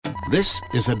This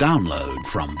is a download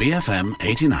from BFM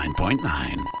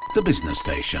 89.9, the business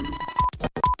station.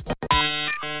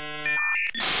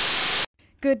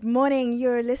 Good morning,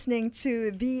 you're listening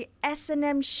to the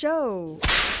S&M Show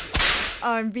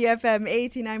on BFM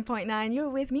 89.9. You're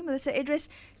with me, Melissa Idris,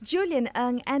 Julian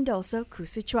Ng, and also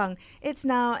Kusu Chuang. It's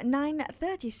now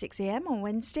 9:36 a.m. on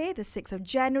Wednesday, the 6th of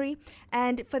January.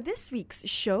 And for this week's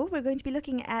show, we're going to be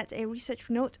looking at a research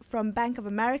note from Bank of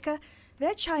America.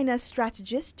 Their China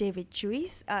strategist, David Chui,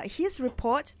 his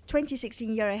report,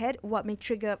 2016 Year Ahead, What May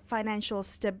Trigger Financial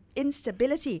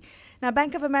Instability. Now,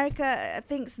 Bank of America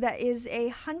thinks there is a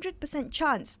 100%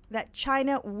 chance that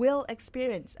China will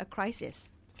experience a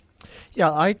crisis.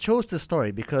 Yeah, I chose this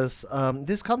story because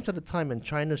this comes at a time when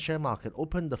China's share market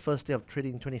opened the first day of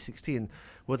trading in 2016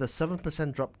 with a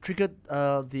 7% drop, triggered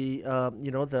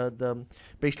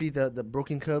basically the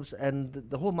broken curves, and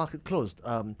the whole market closed.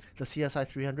 The CSI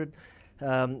 300.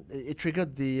 It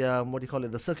triggered the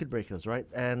the circuit breakers, right?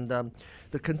 And the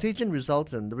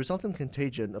resultant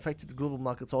contagion affected global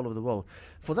markets all over the world.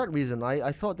 For that reason,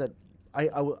 I thought that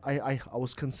I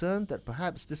was concerned that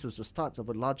perhaps this was the start of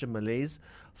a larger malaise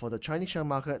for the Chinese share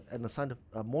market and a sign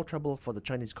of more trouble for the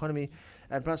Chinese economy,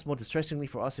 and perhaps more distressingly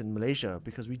for us in Malaysia,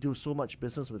 because we do so much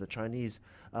business with the Chinese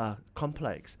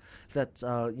complex that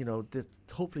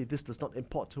hopefully this does not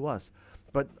import to us.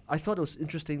 But I thought it was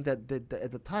interesting that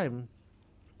at the time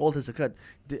all this occurred,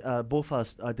 both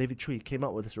us, David Chui, came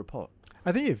out with this report.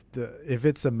 I think if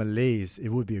it's a malaise, it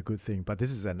would be a good thing. But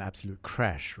this is an absolute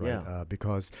crash, right? Yeah.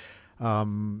 Because, we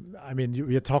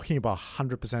are talking about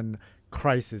 100%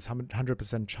 crisis,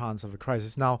 100% chance of a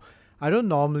crisis. Now, I don't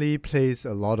normally place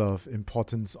a lot of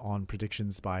importance on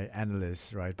predictions by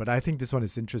analysts, right? But I think this one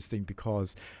is interesting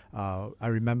because I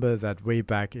remember that way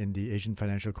back in the Asian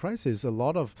financial crisis, a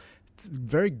lot of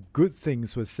very good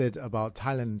things were said about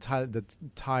Thailand. The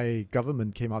Thai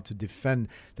government came out to defend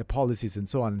their policies and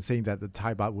so on, and saying that the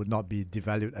Thai baht would not be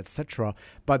devalued, etc.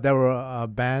 But there were a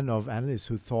band of analysts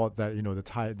who thought that the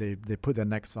Thai they put their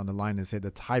necks on the line and said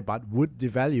the Thai baht would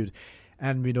devalue.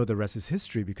 And we know the rest is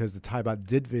history, because the Thai baht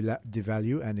did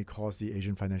devalue and it caused the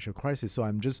Asian financial crisis. So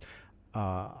I'm just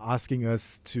asking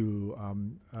us to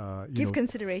give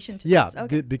consideration to this.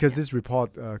 Okay. Because this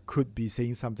report could be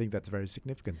saying something that's very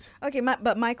significant. Okay,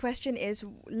 but my question is,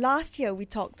 last year we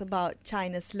talked about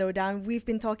China's slowdown. We've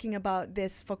been talking about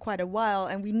this for quite a while,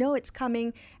 and we know it's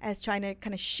coming as China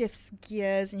kind of shifts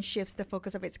gears and shifts the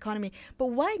focus of its economy. But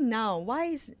why now? Why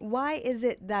is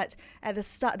it that at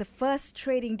the first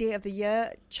trading day of the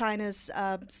year, China's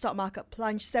stock market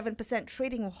plunged 7%,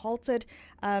 trading halted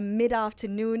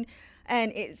mid-afternoon?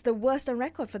 And it's the worst on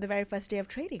record for the very first day of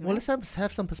trading. Well, right? let's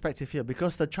have some perspective here,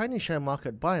 because the Chinese share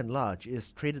market, by and large,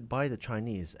 is traded by the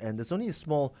Chinese, and there's only a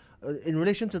small, in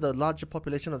relation to the larger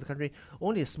population of the country,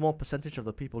 only a small percentage of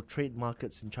the people trade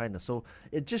markets in China. So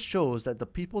it just shows that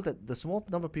the small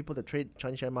number of people that trade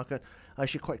Chinese share market are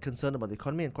actually quite concerned about the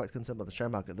economy and quite concerned about the share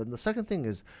market. Then the second thing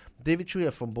is, David Chui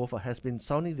from BofA has been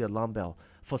sounding the alarm bell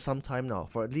for some time now,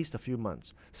 for at least a few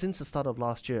months, since the start of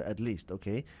last year at least.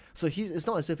 Okay, so it's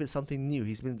not as if it's something new.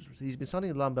 He's been sounding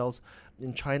alarm bells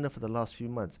in China for the last few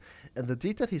months, and the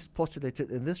data he's postulated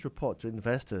in this report to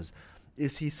investors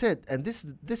is, he said, and this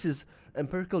is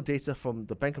empirical data from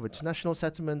the Bank of International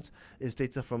Settlements, is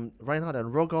data from Reinhardt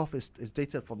and Rogoff, is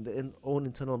data from their own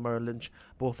internal Merrill Lynch,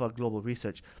 BofA Global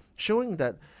Research, showing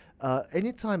that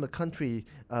anytime a country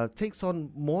takes on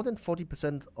more than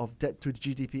 40% of debt to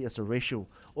GDP as a ratio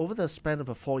over the span of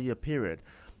a 4-year period,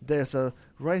 there's a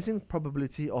rising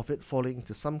probability of it falling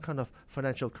into some kind of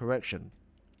financial correction.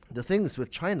 The thing is,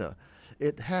 with China,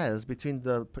 it has, between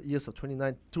the years of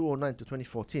 2009 to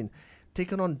 2014,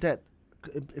 taken on debt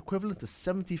equivalent to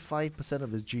 75%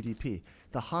 of its GDP,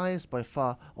 the highest by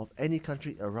far of any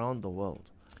country around the world.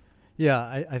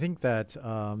 Yeah, I think that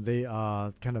they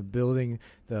are kind of building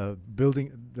the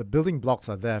building blocks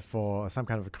are there for some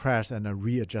kind of a crash and a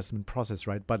readjustment process,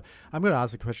 right? But I'm going to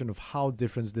ask the question of how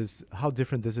different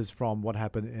this is from what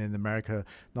happened in America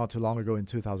not too long ago in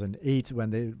 2008,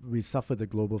 when we suffered the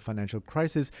global financial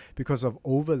crisis because of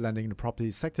overlending in the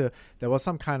property sector. There was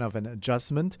some kind of an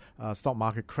adjustment. Stock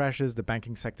market crashes, the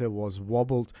banking sector was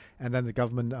wobbled, and then the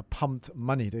government pumped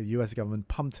money. The U.S. government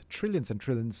pumped trillions and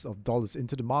trillions of dollars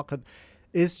into the market.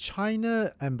 Is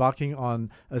China embarking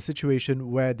on a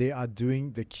situation where they are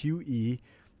doing the QE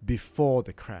before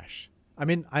the crash? I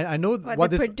mean, I know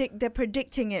they're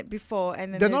predicting it before,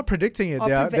 and then they're not predicting it.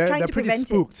 They're pretty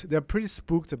spooked. It. They're pretty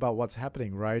spooked about what's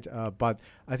happening, right? But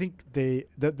I think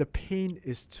the pain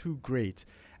is too great.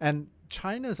 And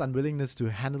China's unwillingness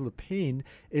to handle the pain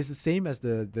is the same as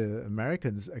the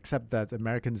Americans, except that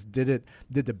Americans did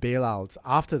the bailouts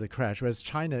after the crash, whereas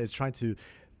China is trying to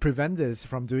prevent this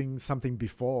from doing something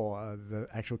before the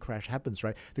actual crash happens,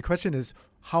 right? The question is,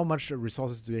 how much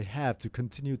resources do they have to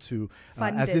continue to,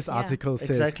 as this article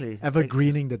says,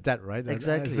 evergreening the debt, right?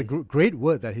 Exactly. It's a great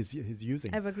word that he's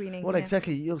using. Evergreening. Well,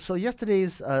 exactly. So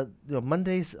yesterday's,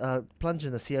 Monday's plunge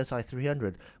in the CSI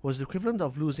 300 was the equivalent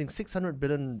of losing $600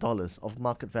 billion of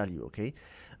market value, okay?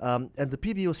 And the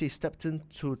PBOC stepped in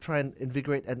to try and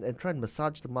invigorate and try and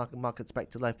massage the markets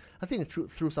back to life. I think it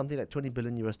threw something like $20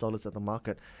 billion at the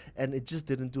market, and it just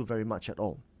didn't do very much at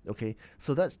all. Okay,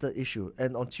 so that's the issue.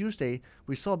 And on Tuesday,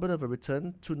 we saw a bit of a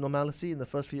return to normalcy in the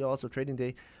first few hours of trading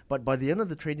day, but by the end of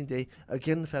the trading day,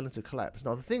 again fell into collapse.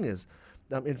 Now, the thing is,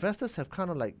 investors have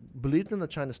kind of like believed in the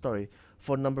China story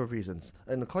for a number of reasons.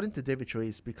 And according to David Chui,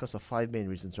 it's because of 5 main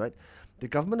reasons, right? The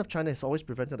government of China has always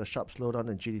prevented a sharp slowdown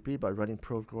in GDP by running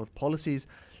pro-growth policies.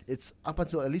 It's, up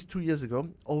until at least 2 years ago,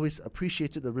 always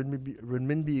appreciated the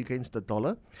renminbi against the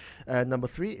dollar. And number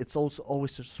 3, it's also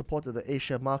always supported the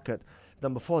A-share market.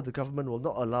 Number 4, the government will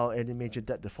not allow any major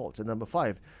debt defaults. And number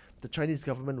 5, the Chinese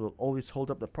government will always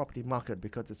hold up the property market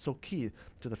because it's so key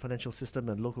to the financial system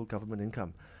and local government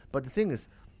income. But the thing is,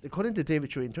 according to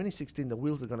David Chui, in 2016, the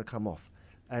wheels are going to come off.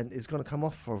 And it's going to come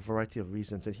off for a variety of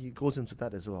reasons. And he goes into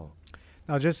that as well.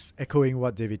 Now, just echoing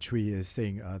what David Chui is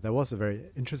saying, there was a very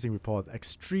interesting report,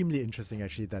 extremely interesting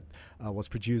actually, that was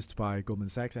produced by Goldman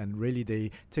Sachs, and really they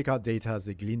take out data,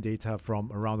 they glean data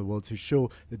from around the world to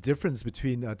show the difference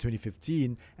between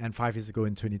 2015 and 5 years ago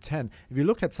in 2010. If you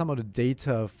look at some of the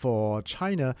data for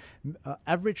China,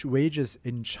 average wages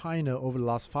in China over the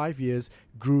last 5 years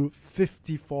grew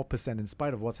 54% in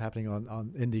spite of what's happening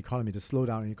in the economy, the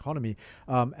slowdown in the economy.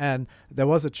 And there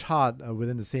was a chart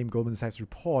within the same Goldman Sachs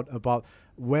report about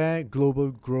where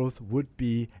global growth would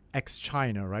be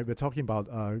ex-China, right? We're talking about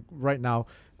right now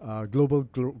global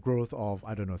growth of,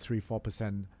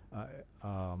 3-4%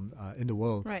 in the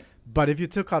world. Right. But if you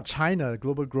took out China,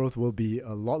 global growth will be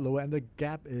a lot lower, and the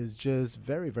gap is just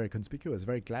very, very conspicuous,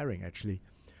 very glaring actually.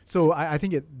 So I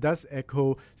think it does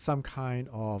echo some kind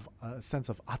of sense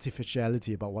of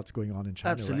artificiality about what's going on in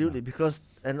China. Absolutely, right now. because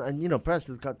perhaps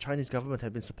the Chinese government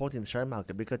have been supporting the share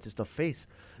market because it's the face,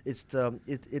 it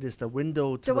is the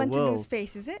window to the world. The one to lose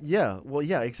face, is it? Yeah, well,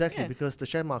 yeah, exactly. Yeah. Because the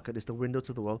share market is the window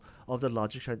to the world of the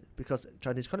largest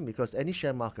Chinese economy. Because any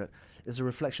share market is a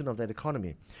reflection of that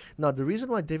economy. Now, the reason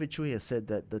why David Chui has said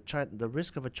that the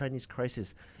risk of a Chinese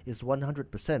crisis is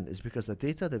 100% is because the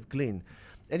data they've gleaned.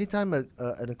 Anytime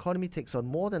an economy takes on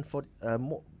more than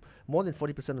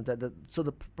 40% of that, so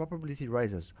the probability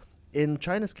rises. In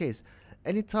China's case,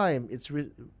 anytime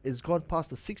it's gone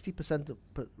past the 60%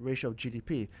 ratio of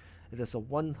GDP, there's a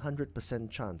 100%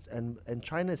 chance. And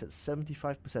China is at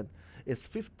 75%. It's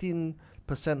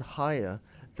 15% higher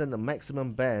than the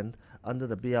maximum band under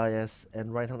the BIS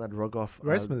and Reinhard Rogoff.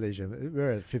 Where's Malaysia?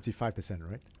 We're at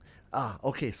 55%, right?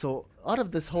 Okay. So out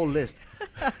of this whole list,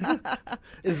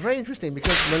 it's very interesting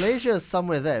because Malaysia is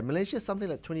somewhere there. Malaysia is something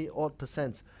like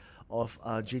 20-odd% of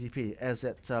GDP as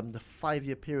at the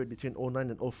 5-year period between 2009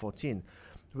 and 2014,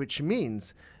 which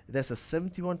means there's a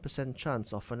 71%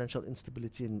 chance of financial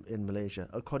instability in Malaysia,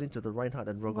 according to the Reinhard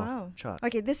and Rogoff chart.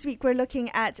 Okay, this week we're looking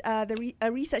at a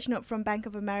research note from Bank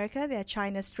of America, their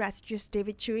China strategist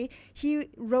David Chui. He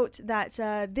wrote that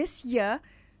this year,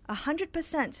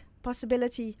 100%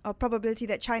 possibility or probability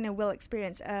that China will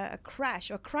experience a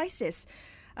crash or crisis.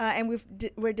 And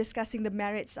we're discussing the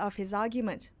merits of his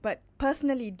argument. But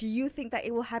personally, do you think that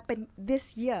it will happen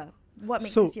this year? What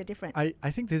makes this year different? I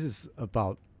think this is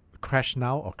about crash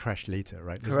now or crash later,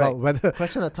 right? Correct. It's about whether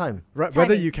question of time. Right,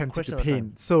 whether you can take the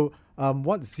pain. So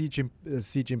what Xi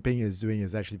Jinping is doing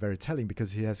is actually very telling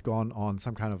because he has gone on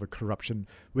some kind of a corruption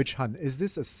witch hunt. Is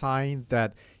this a sign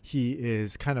that he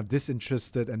is kind of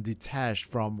disinterested and detached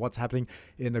from what's happening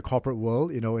in the corporate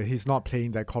world? You know, he's not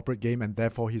playing that corporate game, and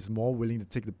therefore he's more willing to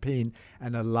take the pain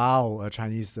and allow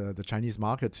the Chinese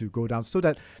market to go down so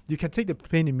that you can take the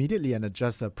pain immediately and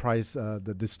adjust the price,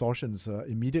 the distortions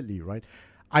immediately, right?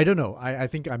 I don't know. I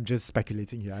think I'm just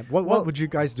speculating here. What would you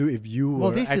guys do if you were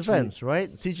Well, these events,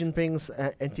 right? Xi Jinping's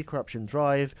anti-corruption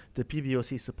drive, the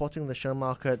PBOC supporting the share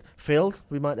market failed,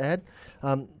 we might add.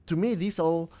 To me, these are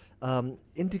all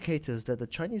indicators that the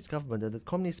Chinese government and the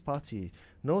Communist Party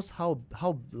knows how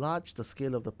large the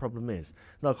scale of the problem is.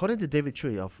 Now, according to David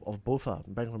Chui of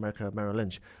BofA, Bank of America Merrill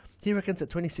Lynch, he reckons that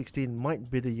 2016 might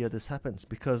be the year this happens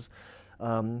because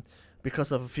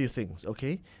because of a few things.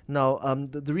 Okay, now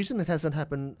the reason it hasn't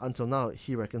happened until now,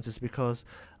 he reckons, is because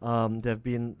there have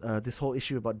been this whole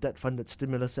issue about debt-funded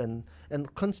stimulus and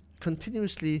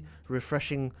continuously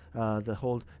refreshing the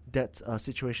whole debt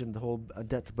situation, the whole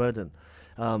debt burden.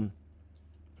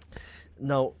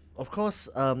 Now, of course,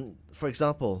 for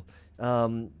example,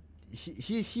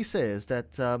 he says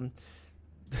that,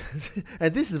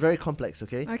 and this is very complex.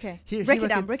 Okay. Okay. He break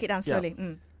it reckons- down yeah.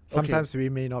 slowly. Sometimes we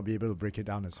may not be able to break it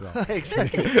down as well.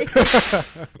 Exactly.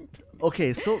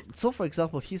 Okay, so for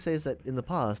example, he says that in the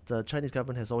past, the Chinese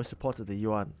government has always supported the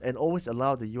yuan and always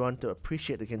allowed the yuan to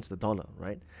appreciate against the dollar,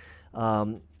 right?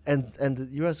 And the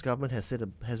U.S. government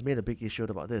has made a big issue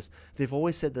about this. They've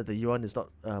always said that the yuan is not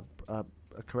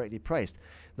correctly priced.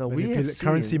 Now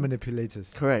Currency seen,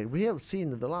 manipulators. correct. We have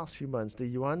seen in the last few months the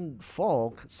yuan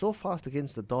fall so fast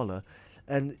against the dollar,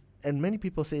 and many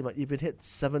people say it might even hit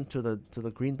 7 to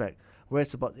the greenback, where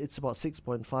it's about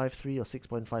 6.53 or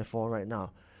 6.54 right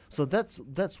now. So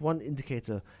that's one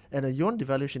indicator. And a yuan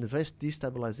devaluation is very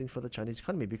destabilizing for the Chinese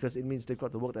economy because it means they've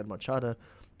got to work that much harder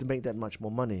to make that much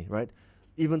more money, right?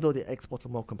 Even though their exports are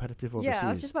more competitive overseas. Yeah, I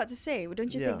was just about to say,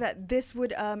 don't you Yeah. think that this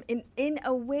would, in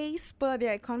a way, spur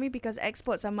their economy because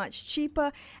exports are much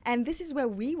cheaper, and this is where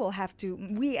we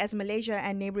as Malaysia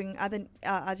and neighboring other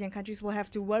ASEAN countries will have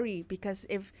to worry because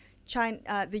if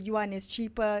China, the yuan is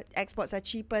cheaper, exports are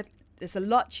cheaper. It's a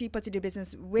lot cheaper to do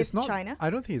business with It's not, China.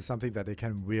 I don't think it's something that they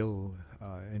can will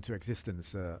into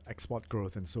existence, export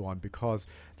growth and so on, because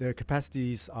their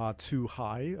capacities are too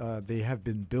high. They have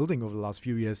been building over the last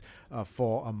few years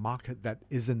for a market that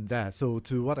isn't there. So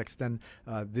to what extent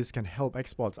this can help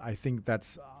exports, I think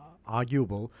that's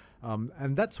arguable.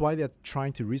 And that's why they're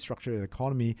trying to restructure the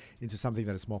economy into something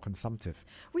that is more consumptive.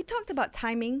 We talked about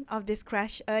timing of this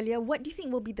crash earlier. What do you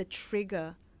think will be the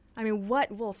trigger? I mean,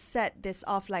 what will set this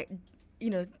off,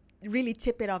 really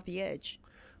tip it off the edge?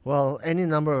 Well, any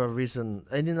number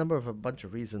of a bunch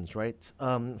of reasons, right?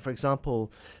 For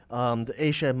example, the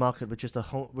A share market, which is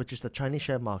the Chinese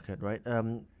share market, right?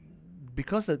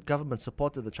 Because the government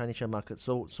supported the Chinese share market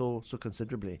so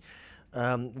considerably,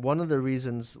 one of the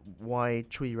reasons why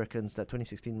Chui reckons that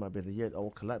 2016 might be the year it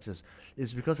all collapses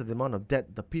is because of the amount of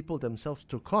debt the people themselves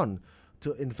took on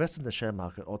to invest in the share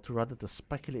market, or to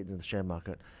speculate in the share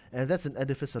market, and that's an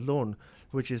edifice alone,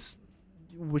 which is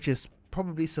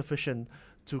probably sufficient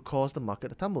to cause the market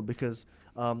to tumble because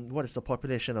what is the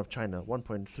population of China?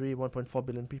 1.4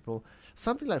 billion people.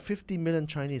 Something like 50 million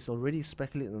Chinese already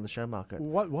speculate in the share market.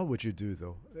 What would you do,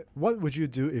 though? What would you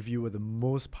do if you were the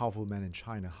most powerful man in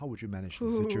China? How would you manage the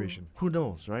situation? Who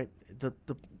knows, right?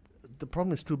 The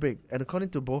problem is too big. And according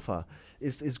to BOFA,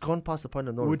 it's gone past the point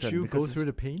of no Would return. you because go through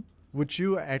the pain? Would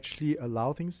you actually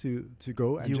allow things to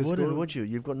go? And you just wouldn't, go? would you?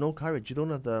 You've got no courage. You don't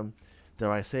have the,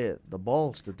 dare I say it, the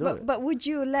balls to do it. But would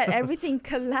you let everything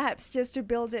collapse just to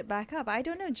build it back up? I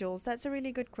don't know, Jules. That's a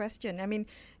really good question. I mean,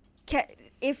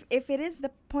 if it is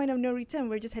the point of no return,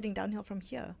 we're just heading downhill from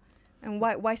here. And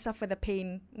why suffer the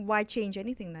pain? Why change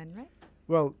anything then, right?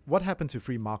 Well, what happened to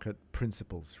free market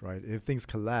principles, right? If things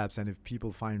collapse and if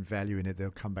people find value in it, they'll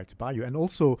come back to buy you. And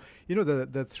also,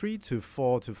 the 3 to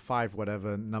 4 to 5,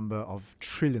 whatever number of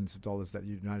trillions of dollars that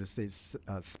the United States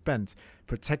spent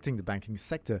protecting the banking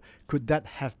sector, could that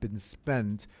have been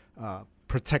spent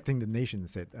protecting the nation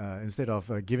instead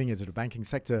of giving it to the banking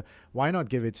sector? Why not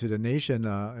give it to the nation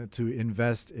to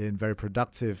invest in very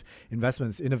productive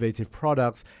investments, innovative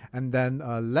products, and then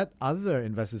let other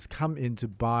investors come in to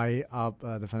buy up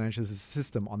the financial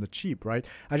system on the cheap, right?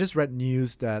 I just read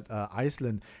news that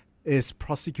Iceland is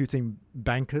prosecuting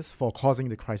bankers for causing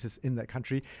the crisis in that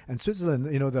country. And Switzerland,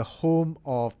 the home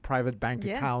of private bank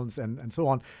accounts and so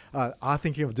on, are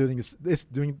thinking of doing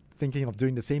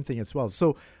the same thing as well.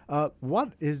 So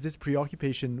what is this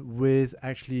preoccupation with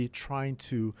actually trying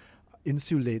to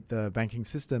insulate the banking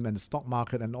system and the stock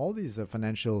market and all these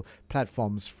financial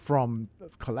platforms from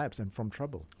collapse and from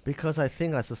trouble? Because I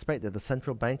suspect that the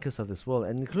central bankers of this world,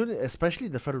 and especially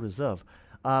the Federal Reserve,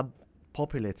 are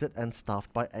populated and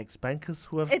staffed by ex-bankers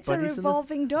who have It's a buddies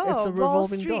revolving door. It's a Wall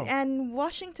revolving Street door. and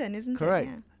Washington, isn't Correct.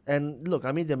 it? Yeah. And look,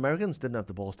 I mean, the Americans didn't have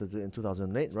the balls to do it in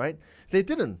 2008, right? They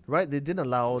didn't, right? They didn't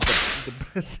allow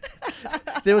the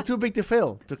they were too big to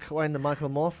fail, to coin the Michael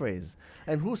Moore phrase.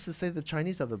 And who's to say the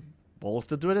Chinese have the balls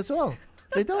to do it as well?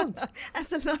 They don't.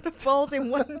 That's a lot of balls in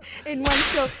one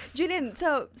show. Julian,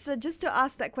 so just to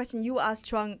ask that question, you asked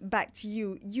Chuang back to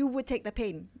you. You would take the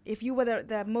pain if you were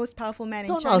the most powerful man in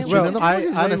Don't China. ask Julian. Well, Of course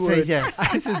he's I going to say would-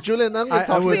 yes. This is Julian Ng we're I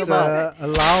talking would about.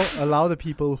 allow the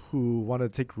people who want to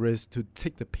take risks to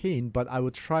take the pain, but I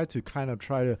would try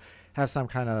to have some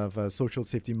kind of social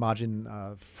safety margin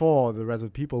for the rest of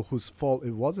the people whose fault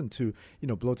it wasn't to,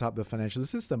 bloat up the financial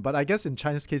system. But I guess in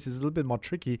China's case, it's a little bit more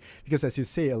tricky because, as you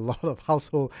say, a lot of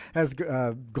household has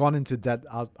gone into debt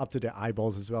up to their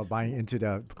eyeballs as well, buying into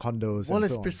their condos. Well, and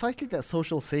it's so on. precisely that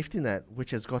social safety net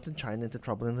which has gotten China into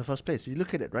trouble in the first place. You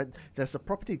look at it, right? There's a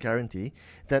property guarantee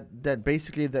that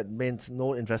basically that meant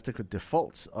no investor could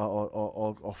default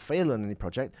or fail on any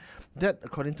project. That,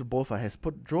 according to BOFA,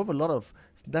 drove a lot of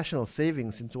national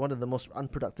savings into one of the most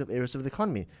unproductive areas of the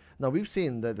economy. Now, we've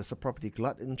seen that there's a property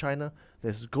glut in China.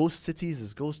 There's ghost cities,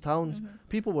 there's ghost towns.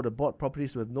 People would have bought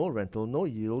properties with no rental, no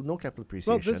yield, no capital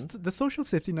appreciation. Well, the social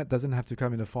safety net doesn't have to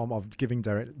come in the form of giving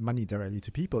money directly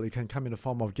to people. It can come in the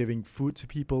form of giving food to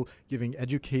people, giving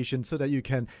education, so that you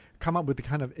can come up with the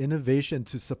kind of innovation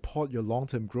to support your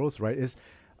long-term growth, right? Is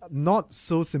not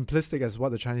so simplistic as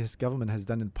what the Chinese government has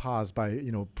done in the past by,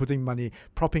 putting money,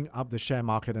 propping up the share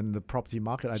market and the property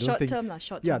market. I don't think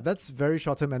short term. Yeah, that's very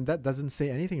short term, and that doesn't say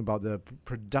anything about the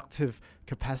productive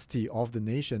capacity of the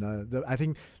nation. I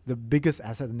think the biggest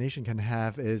asset the nation can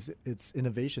have is its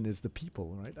innovation, is the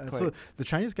people, right? So the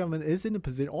Chinese government is in a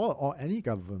position, or any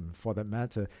government for that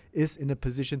matter, is in a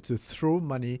position to throw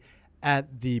money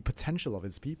at the potential of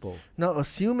its people. Now,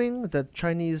 assuming that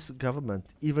Chinese government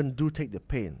even do take the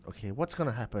pain, okay, what's going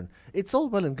to happen? It's all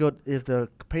well and good if the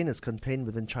pain is contained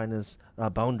within China's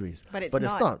boundaries. But it's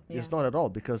not. Yeah. It's not at all,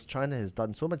 because China has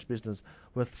done so much business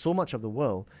with so much of the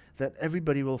world that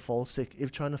everybody will fall sick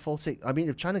if China falls sick. I mean,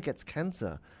 if China gets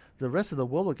cancer, the rest of the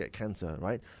world will get cancer,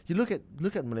 right? You look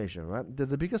at Malaysia, right? They're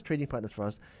the biggest trading partners for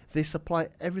us. They supply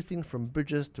everything from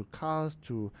bridges to cars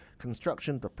to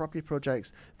construction to property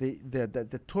projects.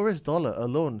 The tourist dollar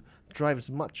alone drives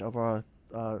much of our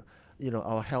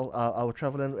our health, our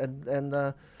travel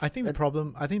and I think the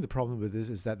problem with this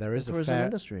is that there is tourism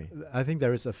industry. I think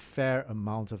there is a fair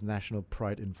amount of national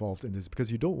pride involved in this,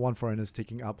 because you don't want foreigners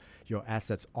taking up your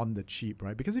assets on the cheap,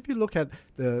 right? Because if you look at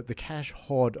the cash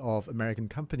hoard of American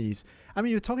companies, I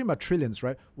mean, you're talking about trillions,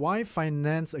 right? Why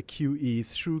finance a QE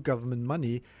through government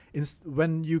money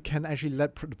when you can actually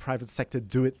let the private sector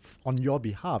do it on your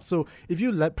behalf? So if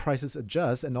you let prices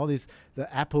adjust and all these,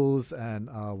 the Apples and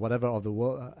whatever of the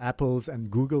world, Apples and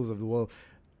Googles of the world,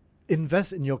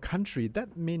 invest in your country,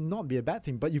 that may not be a bad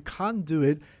thing, but you can't do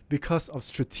it because of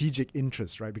strategic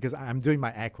interest, right? Because I'm doing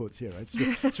my air quotes here, right?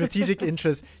 Strategic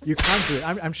interest, you can't do it.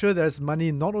 I'm sure there's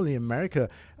money not only in America,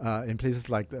 in places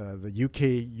like the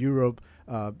UK, Europe,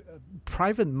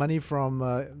 private money from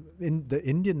in the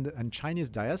Indian and Chinese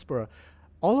diaspora.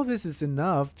 All of this is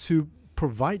enough to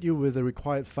provide you with the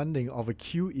required funding of a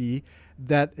QE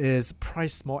that is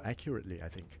priced more accurately, I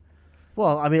think.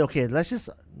 Well, I mean, okay, let's just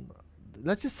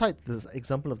cite this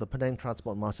example of the Penang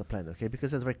Transport Master Plan, okay,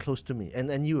 because it's very close to me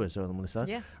and you as well, Melissa.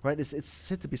 Yeah. Right? It's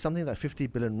said to be something like 50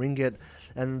 billion ringgit,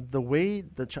 and the way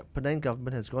the Penang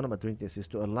government has gone about doing this is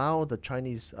to allow the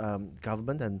Chinese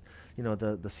government and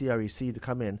the CREC to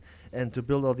come in and to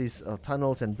build all these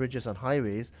tunnels and bridges and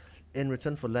highways in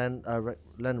return for land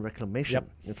reclamation.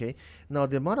 Yep. Okay. Now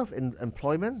the amount of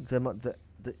employment, the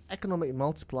economic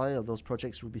multiplier of those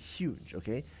projects would be huge.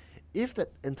 Okay. If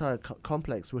that entire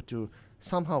complex were to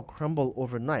somehow crumble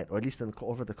overnight, or at least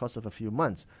over the course of a few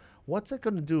months, what's it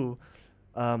going to do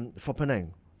for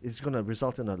Penang? It's going to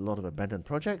result in a lot of abandoned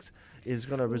projects. It's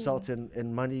going to result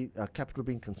in money, capital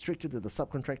being constricted to the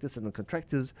subcontractors and the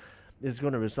contractors. It's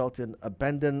going to result in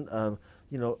abandoned,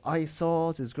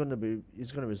 eyesores. It's going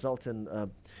to result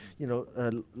in,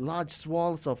 large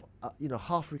swaths of,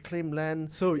 half reclaimed land.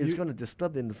 So it's going to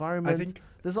disturb the environment. I think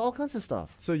there's all kinds of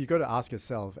stuff. So you got to ask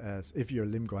yourself, as if you're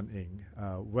Lim Guan Eng,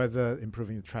 whether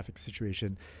improving the traffic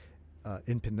situation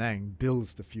in Penang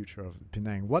builds the future of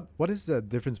Penang. What is the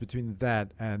difference between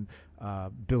that and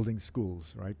building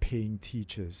schools, right? Paying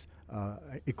teachers,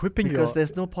 equipping because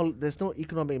there's no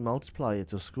economic multiplier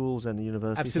to schools and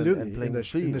universities. Absolutely, and playing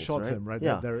in the short term, right?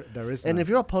 Yeah. There is. And if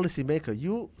you're a policymaker,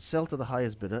 you sell to the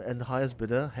highest bidder, and the highest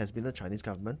bidder has been the Chinese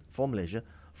government for Malaysia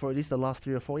for at least the last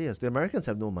 3 or 4 years. The Americans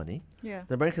have no money. Yeah.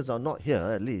 The Americans are not here,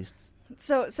 at least.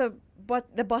 So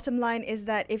what the bottom line is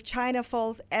that if China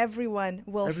falls, everyone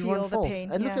will feel the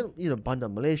pain. And look at Bandar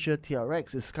Malaysia,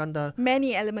 TRX, Iskandar.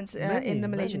 Many elements in the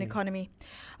Malaysian economy.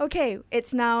 Okay,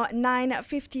 it's now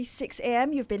 9:56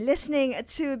 a.m. You've been listening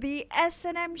to the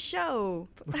S&M show.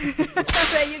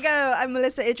 There you go. I'm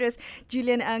Melissa Idris.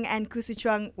 Julian Ng and Kusu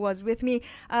Chuang was with me.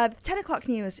 10 o'clock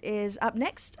news is up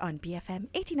next on BFM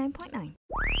 89.9.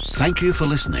 Thank you for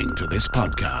listening to this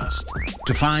podcast.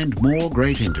 To find more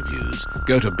great interviews,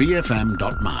 go to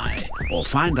bfm.my or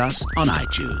find us on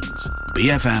iTunes.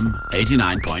 BFM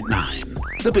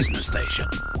 89.9, the business station.